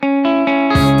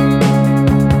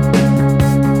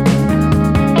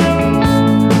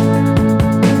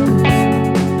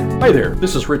Hi there,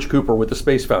 this is Rich Cooper with the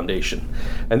Space Foundation,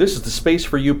 and this is the Space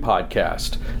for You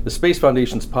podcast, the Space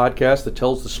Foundation's podcast that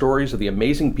tells the stories of the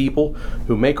amazing people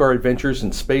who make our adventures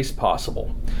in space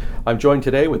possible. I'm joined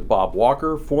today with Bob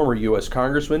Walker, former U.S.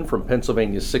 Congressman from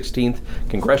Pennsylvania's 16th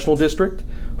Congressional District,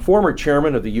 former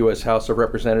chairman of the U.S. House of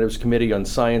Representatives Committee on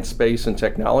Science, Space, and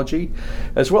Technology,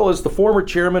 as well as the former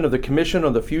chairman of the Commission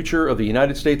on the Future of the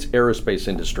United States Aerospace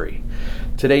Industry.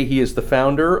 Today he is the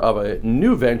founder of a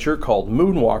new venture called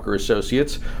Moonwalker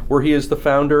Associates, where he is the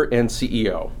founder and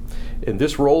CEO. In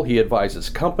this role, he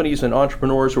advises companies and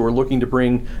entrepreneurs who are looking to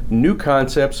bring new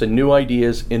concepts and new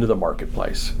ideas into the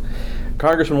marketplace.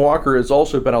 Congressman Walker has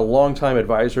also been a longtime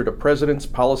advisor to presidents,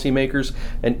 policymakers,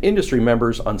 and industry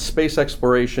members on space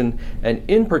exploration, and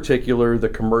in particular, the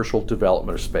commercial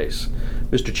development of space.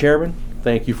 Mr. Chairman,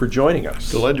 thank you for joining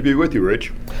us. Glad to be with you,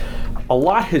 Rich. A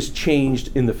lot has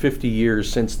changed in the 50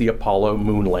 years since the Apollo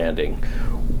moon landing.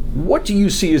 What do you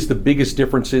see as the biggest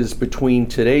differences between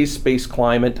today's space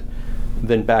climate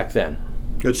than back then?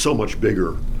 It's so much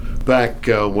bigger. Back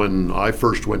when I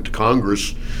first went to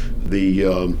Congress,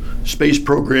 the space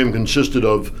program consisted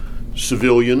of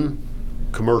civilian,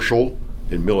 commercial,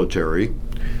 and military,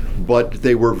 but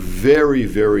they were very,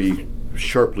 very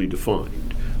sharply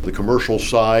defined. The commercial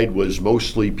side was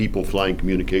mostly people flying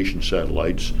communication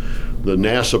satellites. The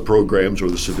NASA programs, or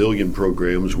the civilian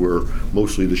programs, were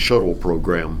mostly the shuttle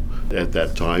program at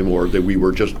that time, or that we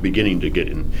were just beginning to get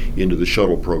into the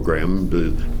shuttle program. The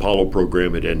Apollo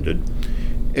program had ended.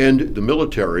 And the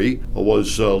military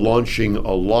was launching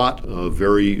a lot of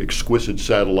very exquisite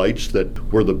satellites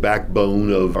that were the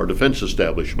backbone of our defense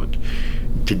establishment.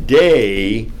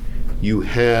 Today, you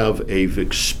have an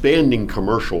expanding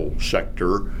commercial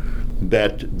sector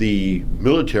that the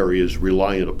military is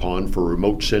reliant upon for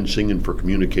remote sensing and for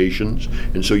communications,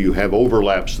 and so you have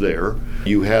overlaps there.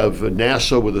 You have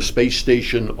NASA with a space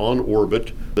station on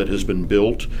orbit that has been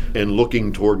built and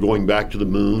looking toward going back to the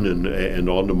moon and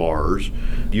onto Mars.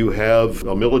 You have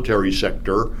a military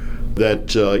sector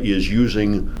that is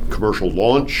using commercial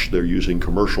launch. They're using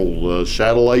commercial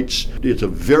satellites. It's a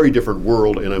very different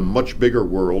world, and a much bigger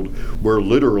world where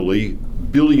literally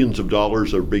billions of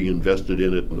dollars are being invested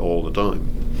in it all the time.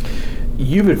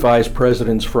 You've advised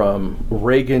presidents from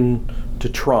Reagan to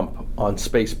Trump on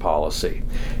space policy.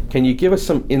 Can you give us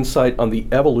some insight on the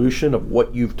evolution of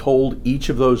what you've told each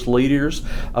of those leaders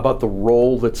about the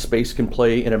role that space can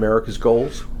play in America's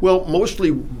goals? Well,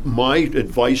 mostly my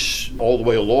advice all the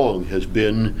way along has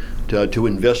been to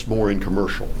invest more in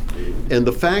commercial. And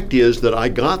the fact is that I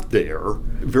got there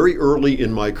very early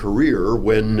in my career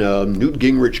when Newt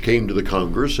Gingrich came to the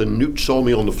Congress, and Newt saw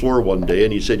me on the floor one day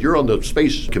and he said, "You're on the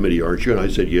Space Committee, aren't you?" And I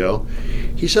said, "Yeah."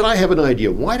 He said, "I have an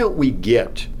idea. Why don't we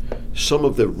get some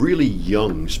of the really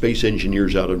young space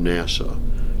engineers out of NASA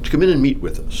to come in and meet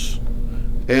with us?"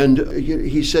 And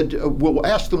he said, "We'll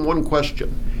ask them one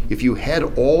question. If you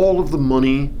had all of the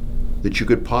money that you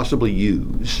could possibly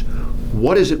use,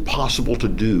 what is it possible to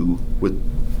do with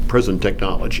present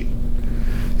technology?"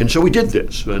 And so we did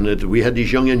this, and we had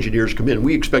these young engineers come in.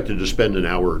 We expected to spend an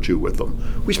hour or two with them.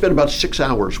 We spent about 6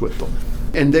 hours with them.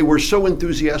 And they were so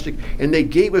enthusiastic, and they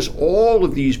gave us all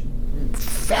of these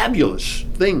fabulous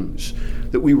things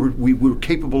that we were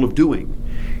capable of doing.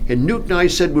 And Newt and I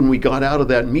said when we got out of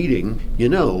that meeting,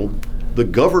 the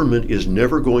government is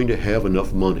never going to have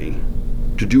enough money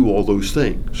to do all those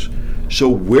things. So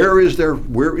where is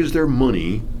their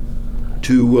money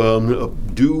to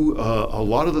do a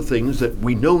lot of the things that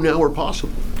we know now are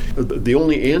possible? The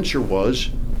only answer was,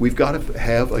 we've got to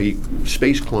have a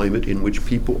space climate in which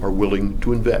people are willing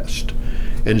to invest.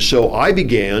 And so I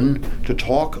began to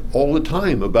talk all the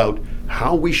time about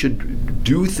how we should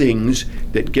do things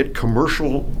that get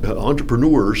commercial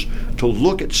entrepreneurs to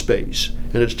look at space.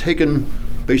 And it's taken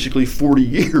basically 40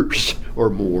 years or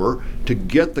more to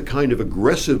get the kind of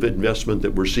aggressive investment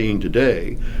that we're seeing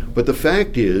today. But the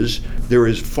fact is, there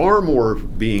is far more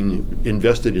being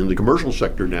invested in the commercial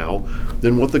sector now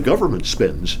than what the government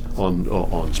spends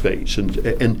on space.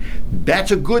 And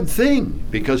that's a good thing,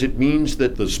 because it means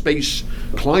that the space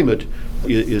climate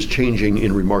is changing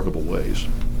in remarkable ways.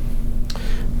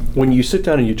 When you sit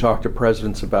down and you talk to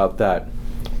presidents about that,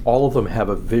 all of them have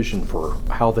a vision for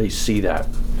how they see that.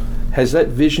 Has that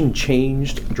vision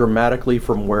changed dramatically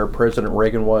from where President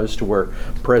Reagan was to where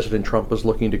President Trump is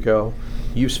looking to go?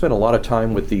 You've spent a lot of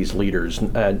time with these leaders,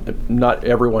 and not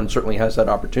everyone certainly has that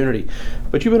opportunity,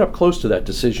 but you've been up close to that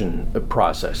decision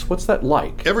process. What's that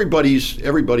like? Everybody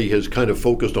has kind of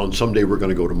focused on someday we're going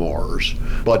to go to Mars,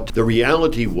 but the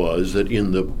reality was that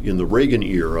in the Reagan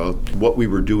era, what we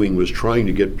were doing was trying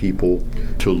to get people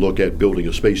to look at building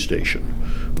a space station.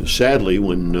 Sadly,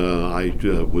 when I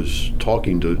was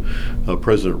talking to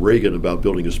President Reagan about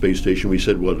building a space station, we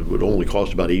said, well, it would only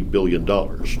cost about $8 billion.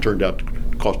 It turned out to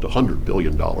cost $100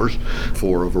 billion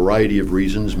for a variety of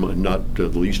reasons, not the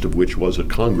least of which was that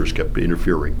Congress kept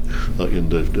interfering in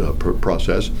the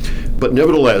process. But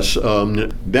nevertheless,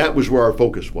 that was where our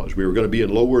focus was. We were going to be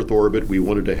in low Earth orbit. We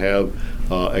wanted to have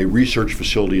a research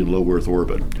facility in low Earth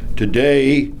orbit.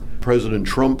 Today, President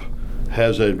Trump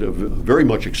has a very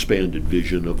much expanded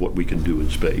vision of what we can do in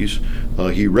space.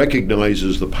 He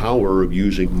recognizes the power of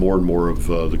using more and more of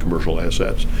the commercial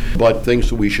assets, but thinks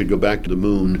that we should go back to the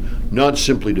moon, not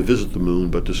simply to visit the moon,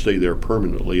 but to stay there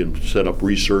permanently and set up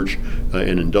research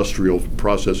and industrial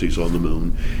processes on the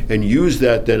moon, and use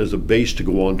that then as a base to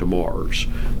go on to Mars.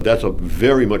 That's a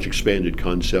very much expanded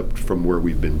concept from where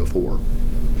we've been before.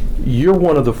 You're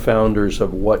one of the founders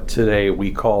of what today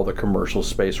we call the commercial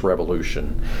space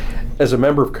revolution. As a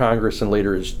member of Congress and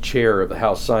later as chair of the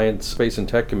House Science, Space and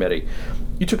Tech Committee,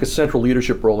 you took a central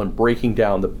leadership role in breaking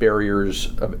down the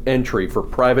barriers of entry for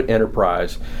private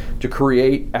enterprise to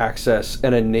create, access,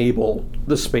 and enable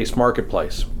the space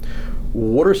marketplace.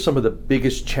 What are some of the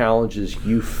biggest challenges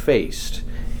you faced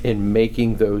in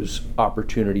making those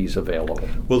opportunities available?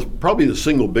 Well, probably the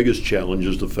single biggest challenge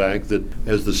is the fact that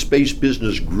as the space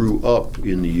business grew up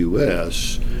in the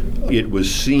U.S., it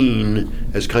was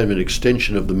seen as kind of an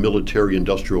extension of the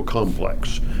military-industrial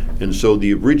complex. And so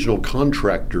the original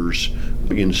contractors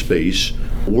in space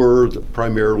were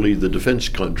primarily the defense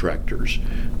contractors.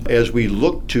 As we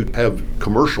looked to have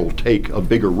commercial take a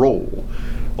bigger role,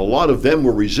 a lot of them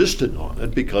were resistant on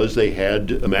it because they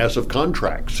had massive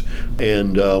contracts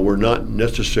and were not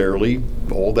necessarily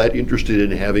all that interested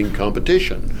in having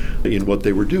competition in what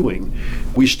they were doing.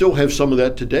 We still have some of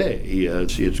that today.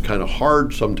 It's kind of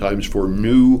hard sometimes for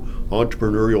new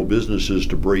entrepreneurial businesses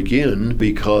to break in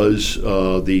because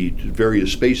the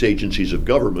various space agencies of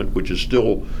government, which is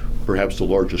still perhaps the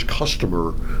largest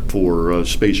customer for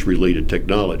space-related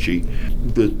technology,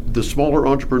 the smaller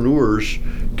entrepreneurs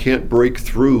can't break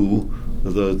through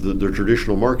the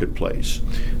traditional marketplace.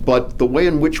 But the way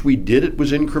in which we did it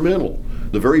was incremental.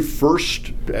 The very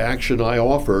first action I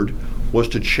offered was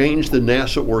to change the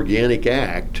NASA Organic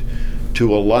Act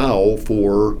to allow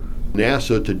for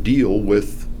NASA to deal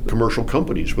with commercial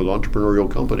companies, with entrepreneurial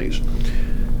companies.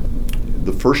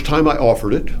 The first time I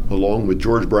offered it, along with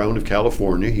George Brown of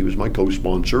California, he was my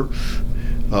co-sponsor,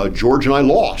 George and I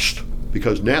lost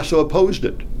because NASA opposed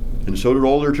it, and so did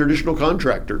all their traditional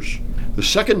contractors. The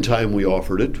second time we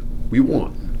offered it, we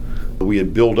won. We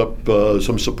had built up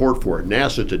some support for it.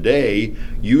 NASA today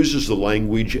uses the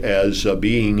language as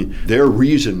being their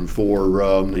reason for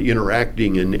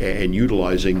interacting and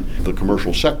utilizing the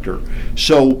commercial sector.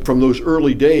 So from those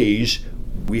early days,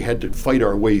 we had to fight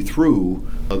our way through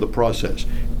the process.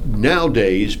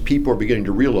 Nowadays, people are beginning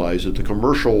to realize that the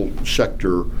commercial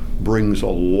sector brings a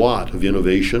lot of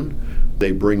innovation.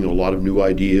 They bring a lot of new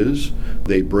ideas.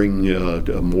 They bring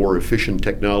more efficient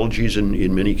technologies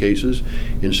in many cases.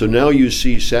 And so now you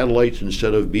see satellites,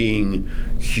 instead of being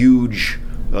huge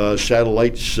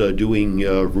satellites doing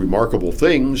remarkable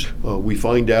things, we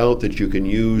find out that you can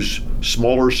use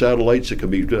smaller satellites that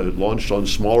can be launched on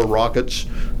smaller rockets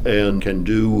and can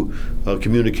do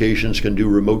communications, can do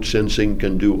remote sensing,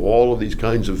 can do all of these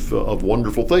kinds of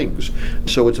wonderful things.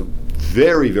 So it's a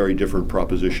very, very different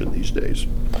proposition these days.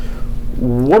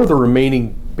 What are the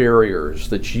remaining barriers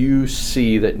that you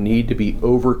see that need to be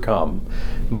overcome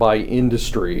by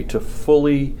industry to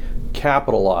fully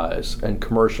capitalize and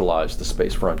commercialize the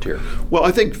space frontier? Well,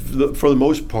 I think for the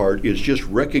most part, it's just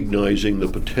recognizing the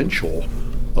potential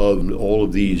of all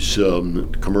of these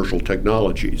commercial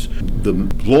technologies. The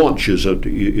launch is a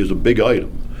big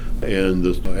item. And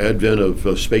the advent of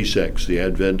SpaceX, the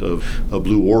advent of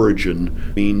Blue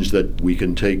Origin, means that we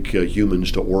can take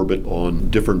humans to orbit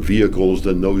on different vehicles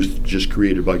than those just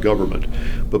created by government.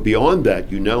 But beyond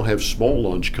that, you now have small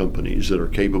launch companies that are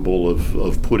capable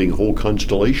of putting whole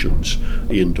constellations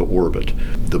into orbit.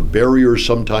 The barriers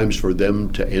sometimes for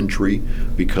them to entry,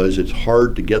 because it's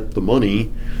hard to get the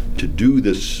money to do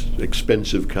this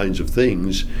expensive kinds of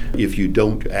things if you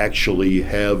don't actually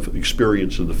have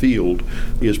experience in the field,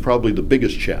 is probably the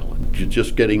biggest challenge.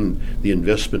 Just getting the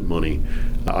investment money.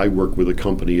 I work with a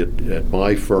company at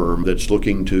my firm that's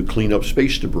looking to clean up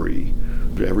space debris.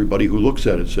 Everybody who looks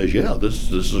at it says, yeah,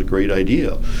 this is a great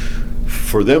idea.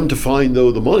 For them to find,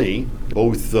 though, the money,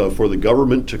 both for the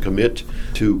government to commit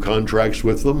to contracts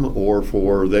with them or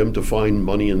for them to find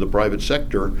money in the private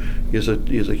sector is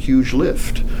a huge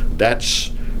lift.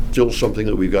 That's still something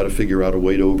that we've got to figure out a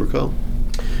way to overcome.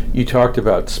 You talked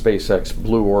about SpaceX,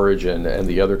 Blue Origin, and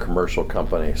the other commercial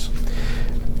companies.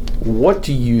 What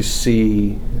do you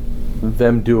see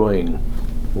them doing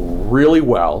really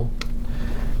well,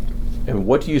 and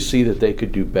what do you see that they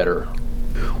could do better?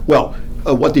 Well,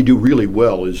 what they do really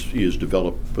well is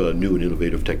develop new and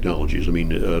innovative technologies. I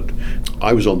mean,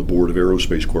 I was on the board of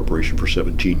Aerospace Corporation for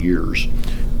 17 years.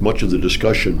 Much of the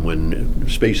discussion when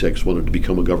SpaceX wanted to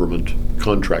become a government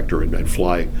contractor and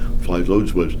fly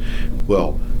loads was,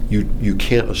 well, you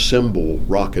can't assemble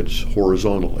rockets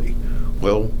horizontally.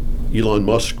 Well, Elon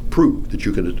Musk proved that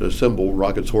you can assemble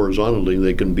rockets horizontally and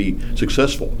they can be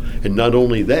successful. And not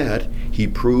only that, he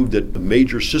proved that the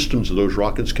major systems of those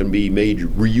rockets can be made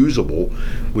reusable,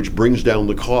 which brings down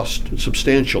the cost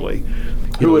substantially.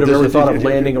 Who would have ever thought of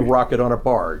landing a rocket on a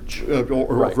barge?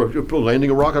 Or landing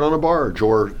a rocket on a barge,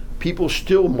 or people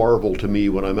still marvel to me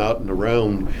when I'm out and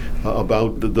around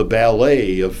about the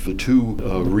ballet of the two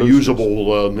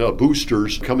reusable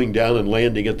boosters coming down and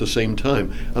landing at the same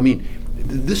time. I mean,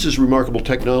 this is remarkable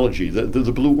technology.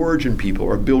 The Blue Origin people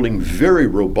are building very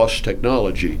robust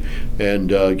technology, and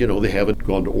they haven't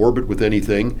gone to orbit with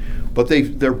anything, but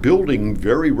they're building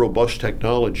very robust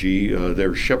technology.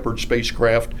 Their Shepard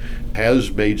spacecraft has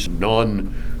made some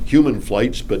non-human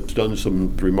flights, but done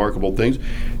some remarkable things.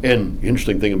 And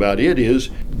interesting thing about it is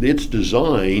its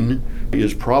design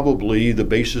is probably the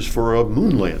basis for a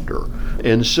moon lander,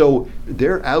 and so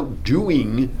they're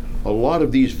outdoing a lot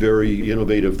of these very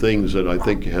innovative things that I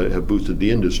think have boosted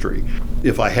the industry.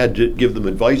 If I had to give them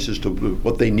advice as to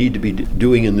what they need to be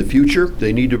doing in the future,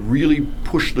 they need to really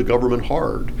push the government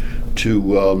hard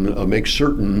to make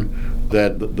certain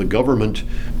that the government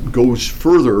goes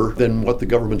further than what the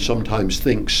government sometimes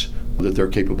thinks that they're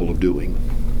capable of doing.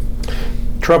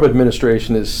 Trump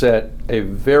administration has set a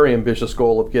very ambitious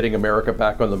goal of getting America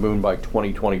back on the moon by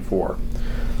 2024.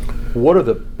 What are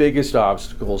the biggest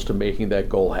obstacles to making that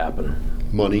goal happen?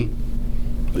 Money.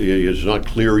 It's not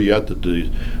clear yet that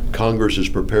the Congress is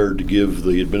prepared to give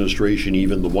the administration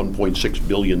even the $1.6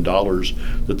 billion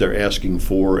that they're asking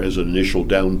for as an initial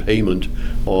down payment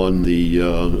on the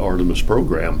Artemis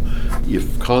program.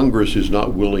 If Congress is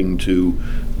not willing to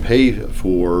pay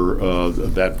for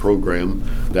that program,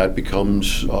 that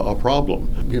becomes a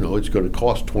problem. It's going to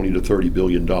cost $20 to $30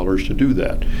 billion to do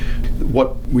that.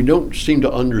 What we don't seem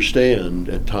to understand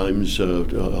at times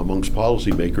amongst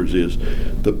policymakers is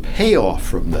the payoff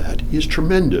from that is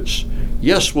tremendous.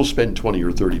 Yes, we'll spend $20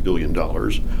 or $30 billion,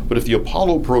 but if the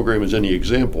Apollo program is any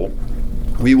example,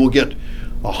 we will get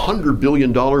 $100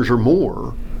 billion or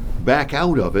more back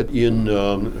out of it in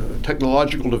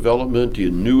technological development,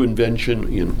 in new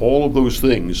invention, in all of those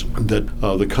things that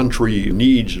the country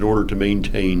needs in order to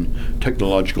maintain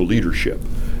technological leadership.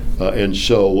 And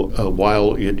so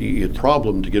while it's a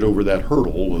problem to get over that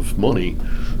hurdle of money,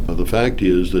 the fact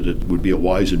is that it would be a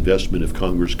wise investment if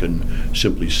Congress can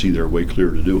simply see their way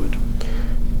clear to do it.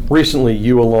 Recently,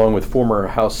 you, along with former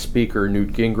House Speaker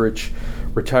Newt Gingrich,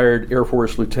 retired Air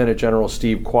Force Lieutenant General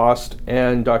Steve Quast,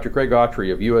 and Dr. Craig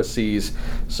Autry of USC's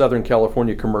Southern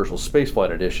California Commercial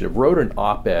Spaceflight Initiative wrote an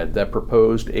op-ed that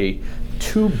proposed a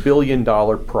 $2 billion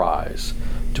prize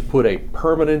to put a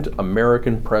permanent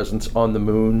American presence on the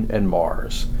moon and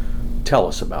Mars. Tell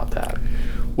us about that.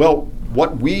 Well,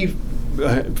 what we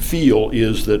feel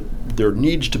is that there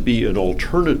needs to be an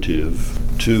alternative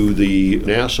to the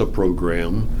NASA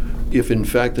program if in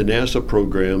fact the NASA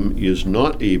program is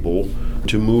not able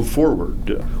to move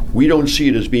forward. We don't see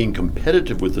it as being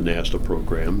competitive with the NASA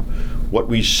program. What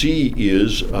we see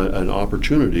is an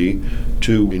opportunity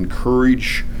to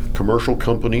encourage commercial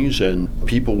companies and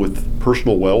people with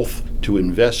personal wealth to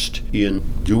invest in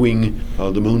doing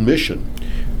the moon mission.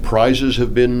 Prizes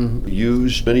have been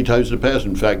used many times in the past.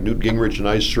 In fact, Newt Gingrich and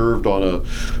I served on a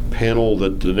panel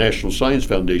that the National Science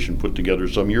Foundation put together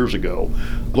some years ago,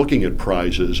 looking at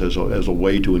prizes as a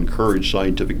way to encourage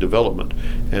scientific development.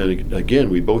 And again,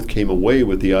 we both came away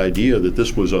with the idea that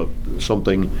this was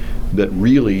something that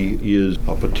really is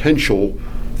a potential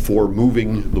for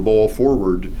moving the ball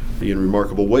forward in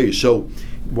remarkable ways. So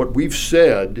what we've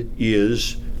said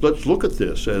is let's look at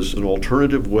this as an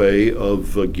alternative way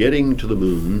of getting to the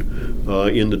moon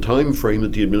in the time frame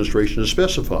that the administration has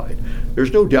specified.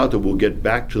 There's no doubt that we'll get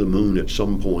back to the moon at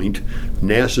some point.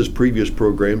 NASA's previous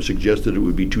program suggested it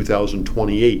would be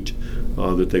 2028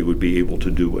 that they would be able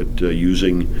to do it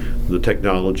using the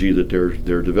technology that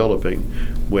they're developing.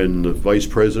 When the vice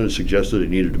president suggested they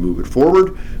needed to move it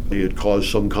forward, it caused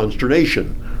some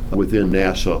consternation within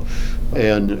NASA,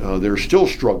 and they're still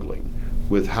struggling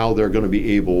with how they're going to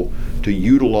be able to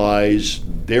utilize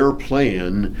their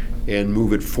plan and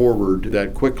move it forward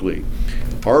that quickly.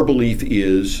 Our belief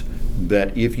is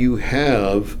that if you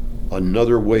have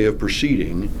another way of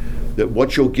proceeding, that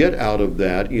what you'll get out of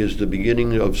that is the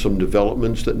beginning of some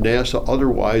developments that NASA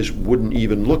otherwise wouldn't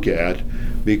even look at,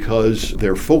 because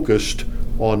they're focused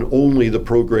on only the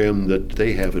program that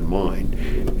they have in mind.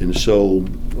 And so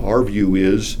our view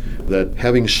is that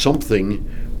having something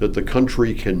that the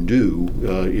country can do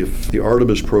if the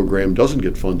Artemis program doesn't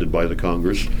get funded by the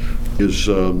Congress is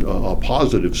a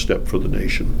positive step for the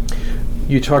nation.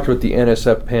 You talked about the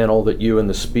NSF panel that you and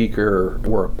the speaker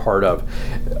were a part of.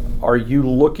 Are you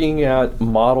looking at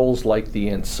models like the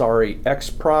Ansari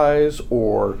X Prize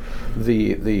or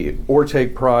the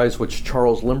Orteig Prize, which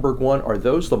Charles Lindbergh won? Are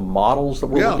those the models that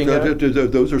we're looking at?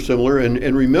 Those are similar.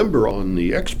 And remember, on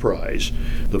the X Prize,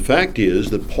 the fact is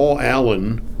that Paul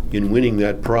Allen, in winning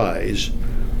that prize,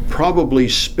 probably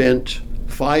spent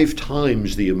 5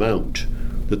 times the amount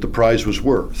that the prize was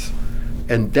worth.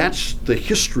 And that's the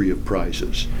history of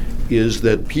prizes, is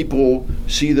that people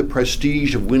see the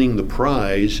prestige of winning the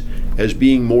prize as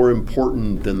being more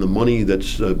important than the money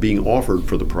that's being offered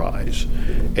for the prize.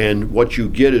 And what you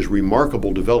get is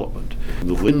remarkable development.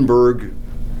 The Lindbergh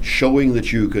showing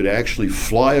that you could actually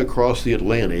fly across the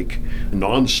Atlantic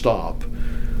nonstop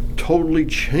totally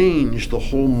changed the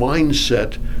whole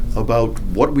mindset about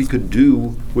what we could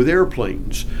do with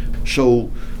airplanes. So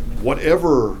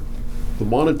whatever the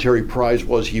monetary prize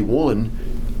was he won,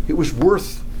 it was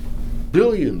worth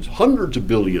billions, hundreds of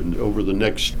billions over the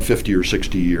next 50 or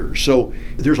 60 years. So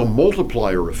there's a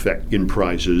multiplier effect in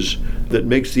prizes that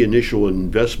makes the initial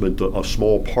investment a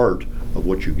small part of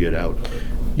what you get out of it.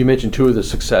 You mentioned 2 of the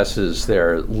successes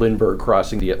there, Lindbergh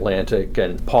crossing the Atlantic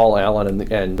and Paul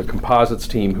Allen and the composites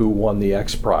team who won the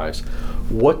X Prize.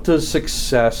 What does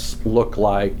success look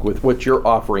like with what you're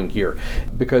offering here?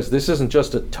 Because this isn't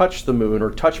just a touch the moon or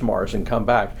touch Mars and come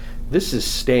back. This is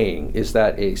staying. Is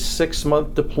that a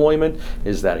 6-month deployment?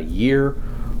 Is that a year?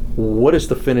 What is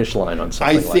the finish line on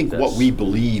something like this? I think what we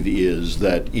believe is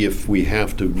that if we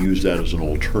have to use that as an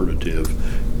alternative,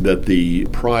 that the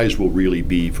prize will really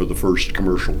be for the first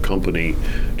commercial company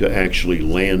to actually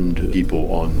land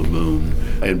people on the moon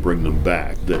and bring them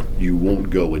back, that you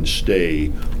won't go and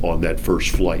stay on that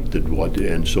first flight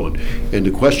and so on. And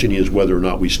the question is whether or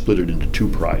not we split it into 2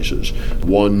 prizes.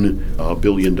 $1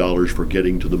 billion for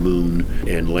getting to the moon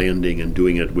and landing and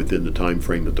doing it within the time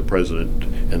frame that the president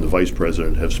and the vice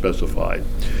president have specified.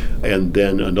 And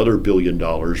then another $1 billion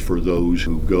for those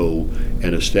who go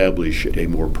and establish a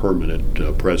more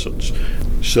permanent presence.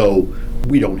 So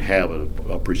we don't have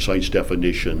a precise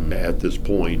definition at this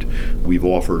point. We've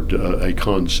offered a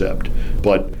concept.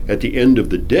 But at the end of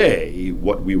the day,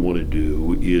 what we want to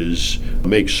do is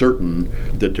make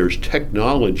certain that there's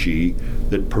technology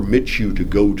that permits you to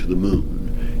go to the moon.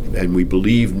 And we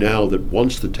believe now that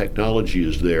once the technology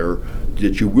is there,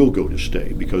 that you will go to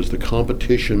stay, because the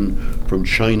competition from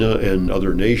China and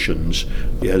other nations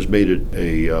has made it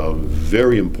a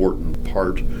very important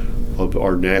part of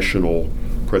our national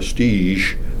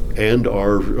prestige and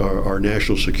our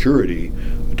national security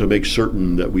to make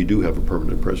certain that we do have a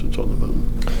permanent presence on the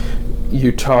moon.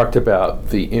 You talked about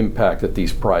the impact that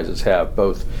these prizes have,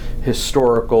 both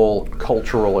historical,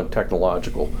 cultural, and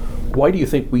technological. Why do you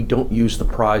think we don't use the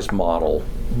prize model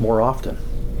more often?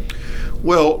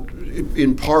 Well,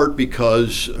 in part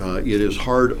because it is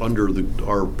hard under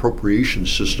our appropriation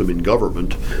system in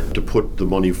government to put the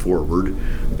money forward,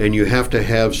 and you have to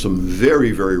have some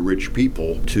very, very rich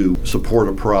people to support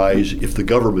a prize if the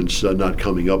government's not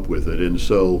coming up with it. And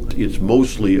so it's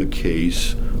mostly a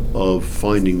case of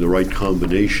finding the right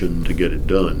combination to get it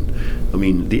done. I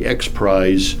mean, the X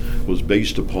Prize was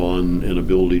based upon an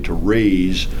ability to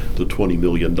raise the $20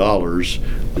 million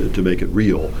to make it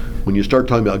real. When you start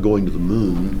talking about going to the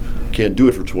moon, you can't do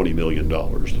it for $20 million.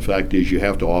 The fact is you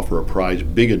have to offer a prize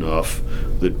big enough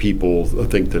that people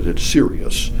think that it's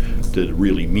serious, that it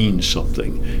really means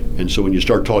something. And so when you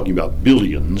start talking about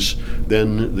billions,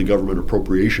 then the government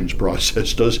appropriations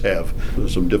process does have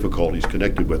some difficulties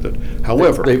connected with it.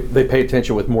 However, they pay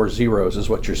attention with more zeros, is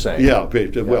what you're saying. Yeah,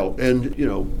 well, and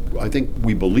I think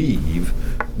we believe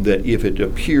that if it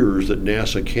appears that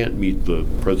NASA can't meet the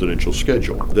presidential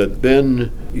schedule, that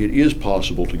then it is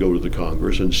possible to go to the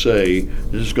Congress and say,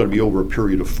 this is going to be over a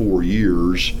period of 4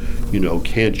 years,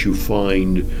 can't you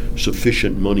find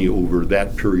sufficient money over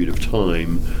that period of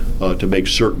time to make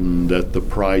certain that the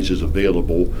prize is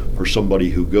available for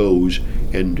somebody who goes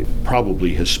and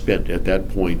probably has spent at that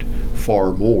point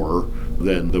far more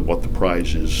than what the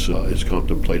prize is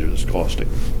contemplated as costing.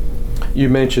 You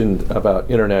mentioned about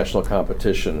international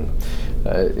competition.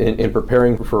 In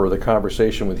preparing for the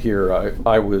conversation with here,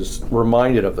 I was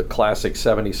reminded of the classic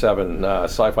 77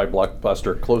 sci-fi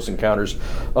blockbuster Close Encounters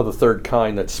of the Third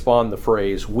Kind that spawned the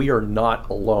phrase, "We are not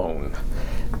alone."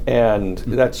 And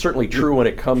that's certainly true when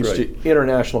it comes to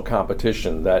international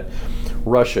competition, that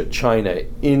Russia, China,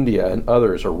 India, and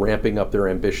others are ramping up their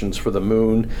ambitions for the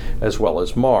moon as well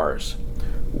as Mars.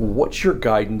 What's your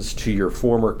guidance to your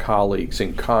former colleagues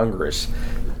in Congress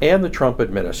and the Trump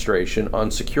administration on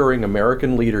securing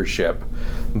American leadership,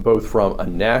 both from a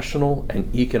national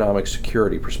and economic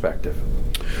security perspective?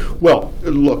 Well,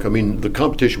 look, the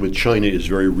competition with China is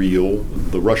very real.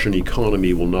 The Russian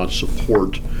economy will not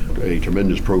support a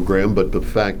tremendous program, but the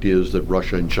fact is that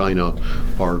Russia and China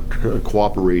are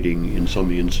cooperating in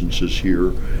some instances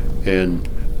here, and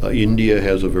India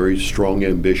has a very strong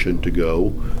ambition to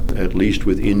go. At least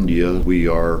with India, we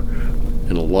are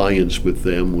in alliance with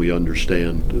them. We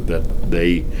understand that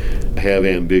they have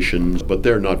ambitions, but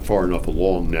they're not far enough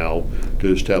along now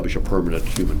to establish a permanent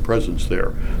human presence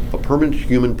there. A permanent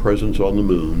human presence on the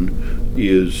moon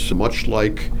is much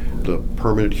like the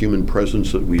permanent human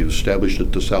presence that we established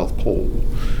at the South Pole.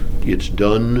 It's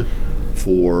done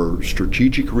for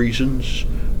strategic reasons.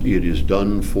 It is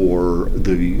done for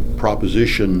the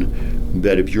proposition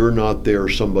that if you're not there,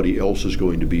 somebody else is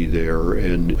going to be there,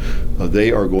 and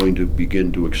they are going to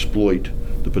begin to exploit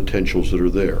the potentials that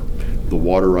are there. The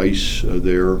water ice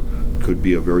there could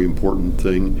be a very important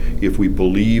thing. If we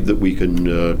believe that we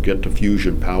can get to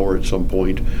fusion power at some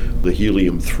point, the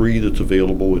helium-3 that's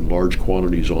available in large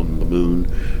quantities on the moon,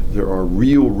 there are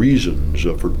real reasons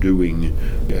for doing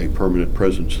a permanent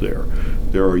presence there.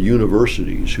 There are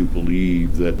universities who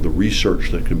believe that the research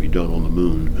that can be done on the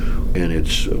moon and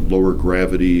its lower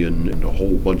gravity and a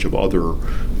whole bunch of other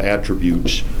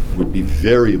attributes would be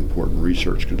very important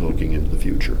research looking into the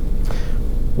future.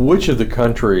 Which of the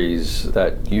countries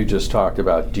that you just talked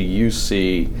about do you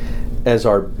see as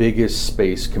our biggest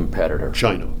space competitor?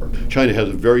 China. China has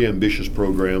a very ambitious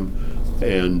program,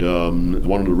 and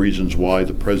one of the reasons why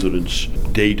the president's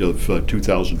date of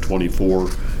 2024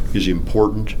 is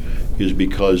important is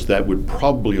because that would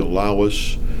probably allow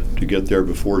us to get there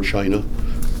before China.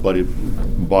 But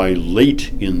by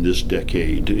late in this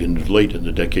decade, late in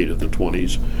the decade of the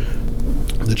 20s,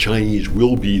 the Chinese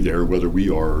will be there whether we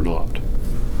are or not.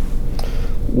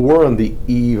 We're on the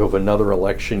eve of another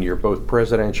election year, both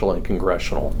presidential and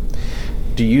congressional.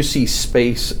 Do you see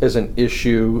space as an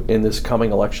issue in this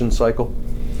coming election cycle?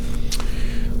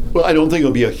 Well, I don't think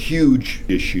it'll be a huge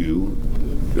issue.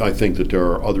 I think that there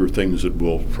are other things that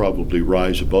will probably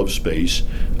rise above space,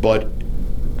 but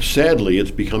sadly,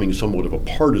 it's becoming somewhat of a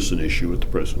partisan issue at the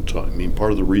present time.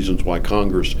 Part of the reasons why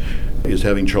Congress is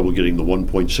having trouble getting the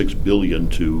 $1.6 billion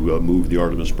to move the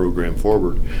Artemis program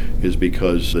forward is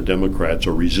because the Democrats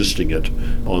are resisting it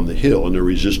on the Hill, and they're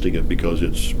resisting it because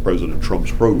it's President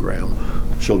Trump's program.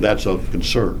 So that's of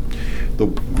concern. The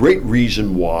great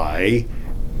reason why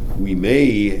we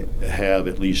may have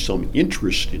at least some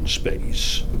interest in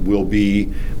space will be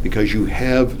because you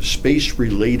have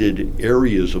space-related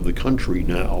areas of the country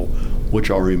now which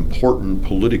are important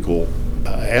political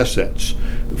assets.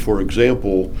 For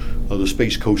example, the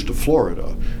Space Coast of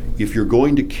Florida. If you're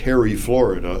going to carry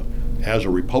Florida, as a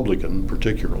Republican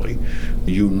particularly,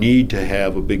 you need to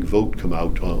have a big vote come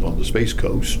out on the Space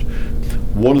Coast.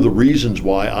 One of the reasons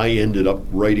why I ended up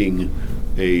writing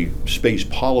a space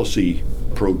policy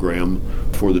program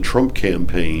for the Trump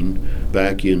campaign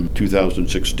back in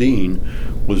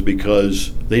 2016 was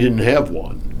because they didn't have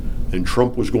one, and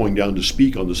Trump was going down to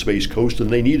speak on the Space Coast and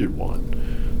they needed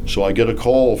one. So I get a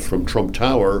call from Trump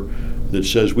Tower that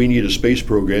says, we need a space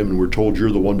program and we're told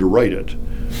you're the one to write it.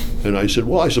 And I said,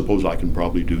 well, I suppose I can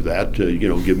probably do that.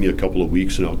 Give me a couple of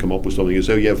weeks and I'll come up with something. And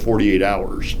say, you have 48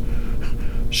 hours.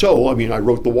 So, I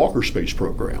wrote the Walker Space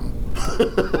program.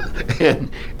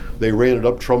 And they ran it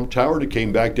up Trump Tower, and it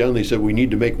came back down. They said, we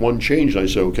need to make one change. And I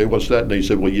said, okay, what's that? And they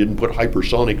said, well, you didn't put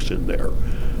hypersonics in there.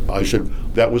 I said,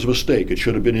 that was a mistake. It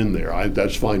should have been in there.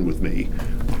 That's fine with me.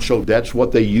 So that's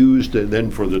what they used then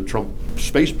for the Trump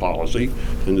space policy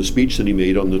and the speech that he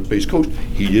made on the Space Coast.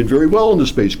 He did very well on the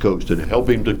Space Coast and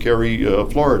helping to carry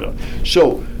Florida.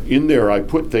 So in there I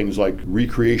put things like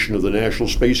recreation of the National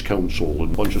Space Council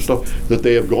and a bunch of stuff that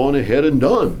they have gone ahead and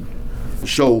done.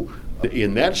 So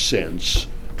in that sense,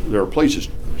 there are places.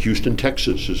 Houston,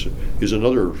 Texas is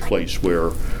another place,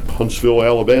 where Huntsville,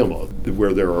 Alabama,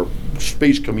 where there are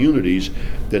space communities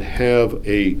that have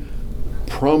a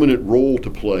prominent role to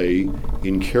play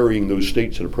in carrying those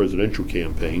states in a presidential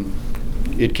campaign.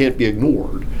 It can't be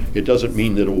ignored. It doesn't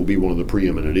mean that it will be one of the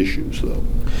preeminent issues, though.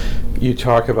 You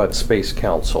talk about Space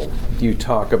Council. You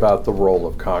talk about the role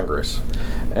of Congress.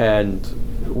 And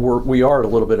we are at a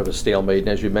little bit of a stalemate. And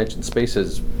as you mentioned, space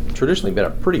has traditionally been a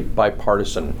pretty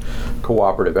bipartisan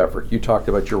cooperative effort. You talked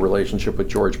about your relationship with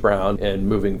George Brown and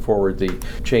moving forward the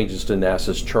changes to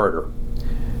NASA's charter.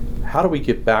 How do we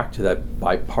get back to that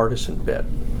bipartisan bit?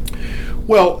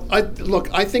 Well,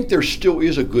 I think there still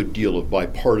is a good deal of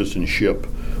bipartisanship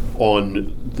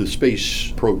on the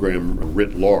space program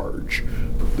writ large.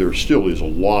 There still is a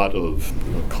lot of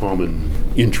common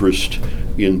interest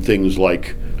in things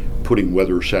like putting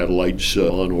weather satellites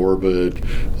on orbit,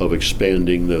 of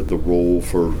expanding the role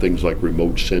for things like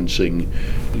remote sensing.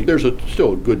 There's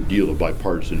still a good deal of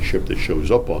bipartisanship that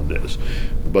shows up on this.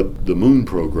 But the moon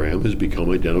program has become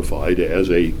identified as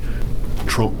a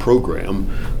Trump program,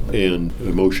 and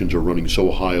emotions are running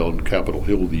so high on Capitol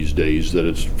Hill these days that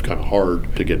it's kind of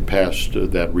hard to get past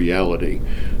that reality.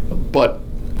 But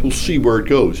we'll see where it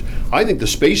goes. I think the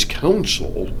Space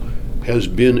Council has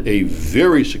been a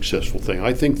very successful thing.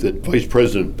 I think that Vice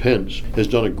President Pence has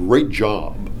done a great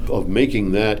job of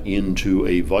making that into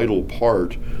a vital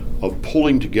part of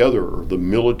pulling together the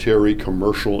military,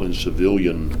 commercial, and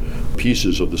civilian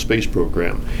pieces of the space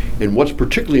program. And what's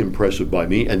particularly impressive by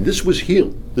me, and this was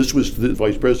him, this was the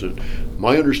Vice President,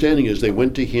 my understanding is they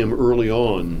went to him early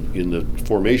on in the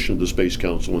formation of the Space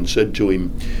Council and said to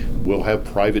him, we'll have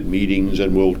private meetings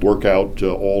and we'll work out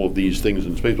all of these things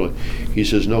in space. He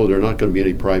says, no, there are not going to be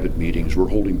any private meetings. We're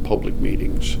holding public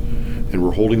meetings, and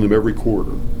we're holding them every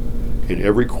quarter. And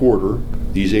every quarter,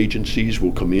 these agencies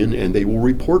will come in and they will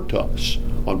report to us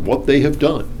on what they have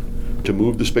done to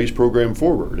move the space program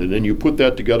forward. And then you put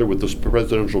that together with the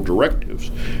presidential directives.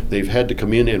 They've had to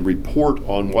come in and report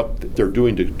on what they're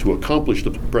doing to accomplish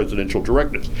the presidential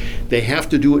directives. They have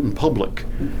to do it in public.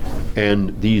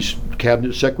 And these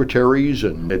cabinet secretaries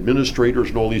and administrators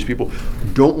and all these people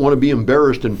don't want to be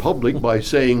embarrassed in public by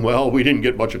saying, well, we didn't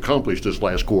get much accomplished this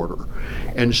last quarter.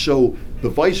 And so the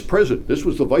vice president, this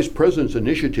was the vice president's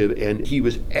initiative, and he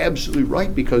was absolutely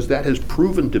right, because that has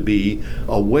proven to be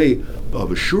a way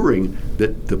of assuring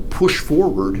that the push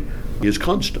forward is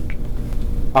constant.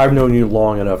 I've known you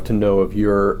long enough to know of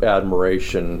your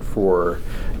admiration for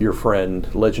your friend,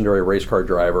 legendary race car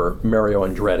driver Mario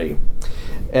Andretti.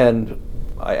 And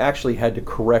I actually had to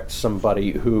correct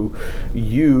somebody who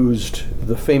used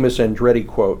the famous Andretti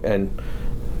quote, and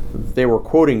they were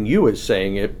quoting you as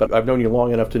saying it, but I've known you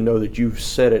long enough to know that you've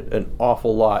said it an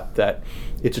awful lot, that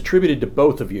it's attributed to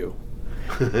both of you.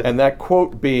 And that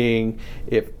quote being,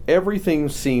 if everything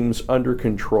seems under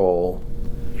control,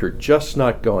 you're just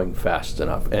not going fast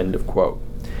enough, end of quote.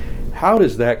 How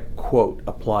does that quote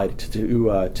apply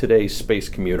to today's space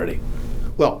community?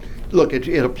 Well, look,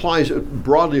 it applies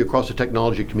broadly across the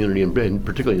technology community and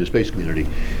particularly in the space community.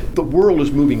 The world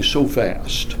is moving so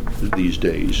fast these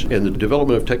days, and the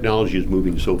development of technology is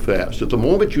moving so fast. At the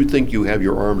moment you think you have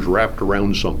your arms wrapped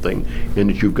around something and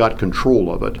that you've got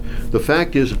control of it, the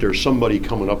fact is that there's somebody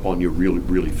coming up on you really,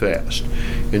 really fast.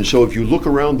 And so if you look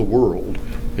around the world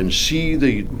and see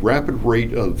the rapid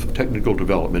rate of technical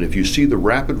development, if you see the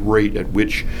rapid rate at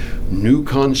which new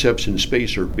concepts in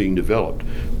space are being developed,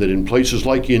 that in places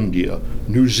like India,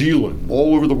 New Zealand,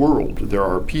 all over the world, there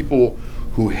are people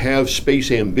who have space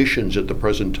ambitions at the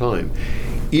present time.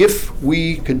 If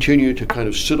we continue to kind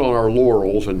of sit on our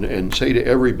laurels and say to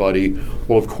everybody,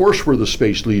 well, of course we're the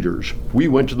space leaders, we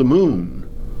went to the moon.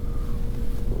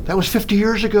 That was 50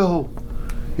 years ago.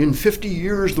 In 50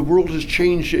 years, the world has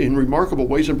changed in remarkable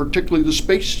ways, and particularly the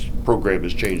space program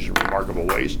has changed in remarkable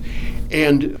ways.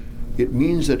 And it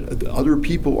means that other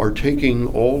people are taking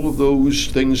all of those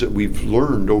things that we've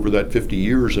learned over that 50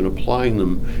 years and applying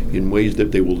them in ways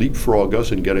that they will leapfrog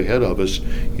us and get ahead of us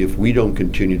if we don't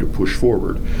continue to push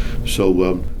forward.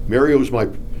 So Mario's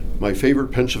my favorite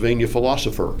Pennsylvania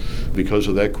philosopher because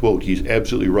of that quote. He's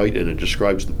absolutely right, and it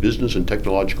describes the business and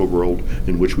technological world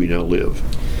in which we now live.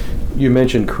 You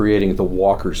mentioned creating the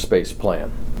Walker Space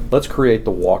Plan. Let's create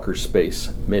the Walker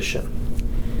Space Mission.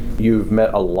 You've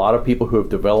met a lot of people who have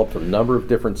developed a number of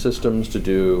different systems to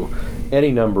do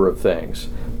any number of things.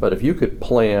 But if you could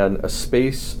plan a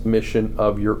space mission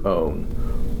of your own,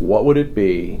 what would it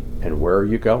be and where are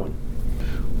you going?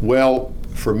 Well,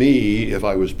 for me, if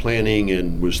I was planning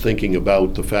and was thinking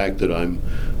about the fact that I'm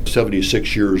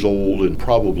 76 years old and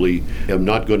probably am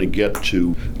not going to get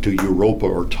to Europa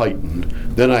or Titan,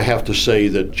 then I have to say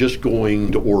that just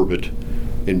going to orbit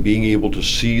and being able to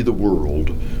see the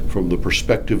world from the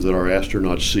perspective that our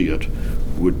astronauts see it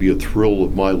would be a thrill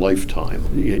of my lifetime.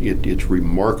 It's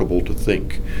remarkable to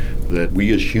think that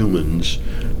we as humans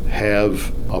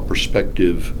have a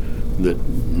perspective that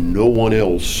no one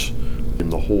else in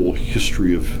the whole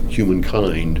history of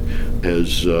humankind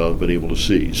has been able to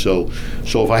see. So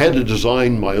if I had to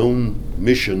design my own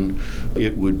mission,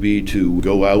 it would be to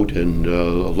go out and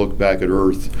look back at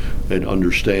Earth and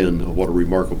understand what a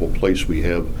remarkable place we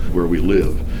have where we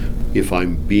live. If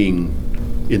I'm being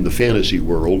in the fantasy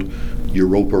world,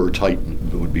 Europa or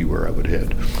Titan would be where I would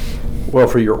head. Well,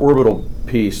 for your orbital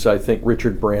piece, I think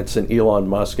Richard Branson, Elon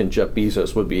Musk, and Jeff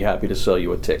Bezos would be happy to sell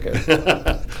you a ticket.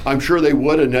 I'm sure they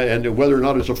would, and whether or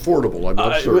not it's affordable, I'm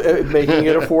not certain. Making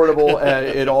it affordable,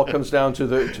 it all comes down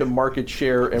to market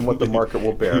share and what the market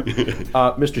will bear.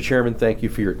 Mr. Chairman, thank you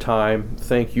for your time.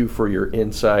 Thank you for your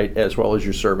insight as well as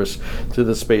your service to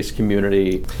the space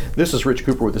community. This is Rich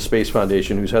Cooper with the Space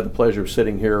Foundation, who's had the pleasure of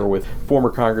sitting here with former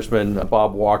Congressman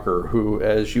Bob Walker, who,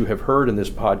 as you have heard in this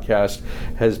podcast,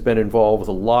 has been involved with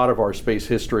a lot of our space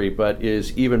history, but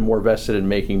is even more vested in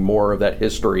making more of that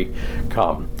history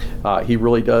come. He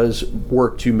really does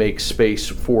work to make space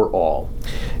for all.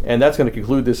 And that's going to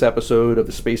conclude this episode of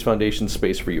the Space Foundation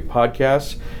Space for You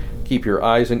podcast. Keep your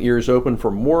eyes and ears open for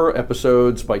more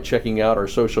episodes by checking out our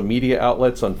social media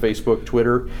outlets on Facebook,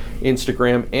 Twitter,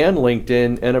 Instagram, and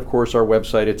LinkedIn, and of course our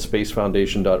website at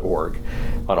spacefoundation.org.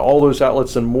 On all those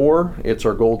outlets and more, it's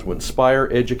our goal to inspire,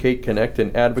 educate, connect,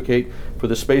 and advocate for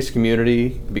the space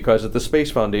community, because at the Space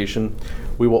Foundation,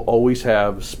 we will always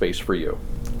have space for you.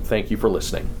 Thank you for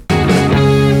listening.